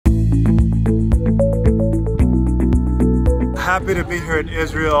happy to be here in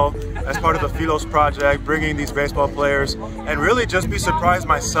Israel as part of the Philos Project, bringing these baseball players, and really just be surprised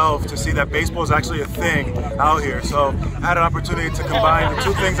myself to see that baseball is actually a thing out here. So I had an opportunity to combine the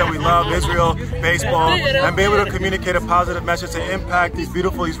two things that we love, Israel, baseball, and be able to communicate a positive message to impact these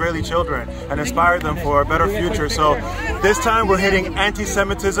beautiful Israeli children and inspire them for a better future. So this time we're hitting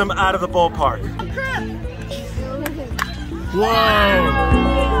anti-Semitism out of the ballpark. Whoa!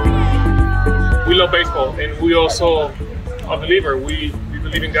 We love baseball, and we also are believer. We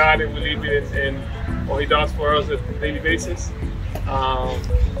believe in God, and we believe in what He does for us on a daily basis.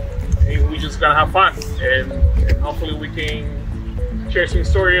 And we just gotta have fun, and hopefully we can share some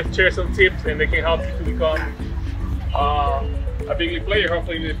stories, share some tips, and they can help you to become a big league player,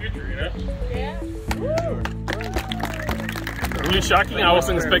 hopefully in the future. You know? Yeah. Really shocking. I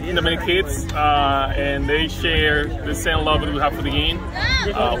wasn't expecting that many kids, and they share the same love that we have for the game.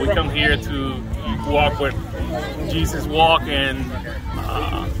 We come here to walk with Jesus walk and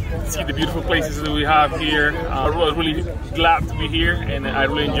see the beautiful places that we have here. I was really glad to be here, and I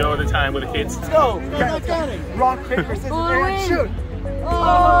really enjoy the time with the kids. Let's go! Rock, paper, scissors, and shoot!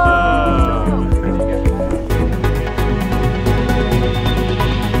 Oh!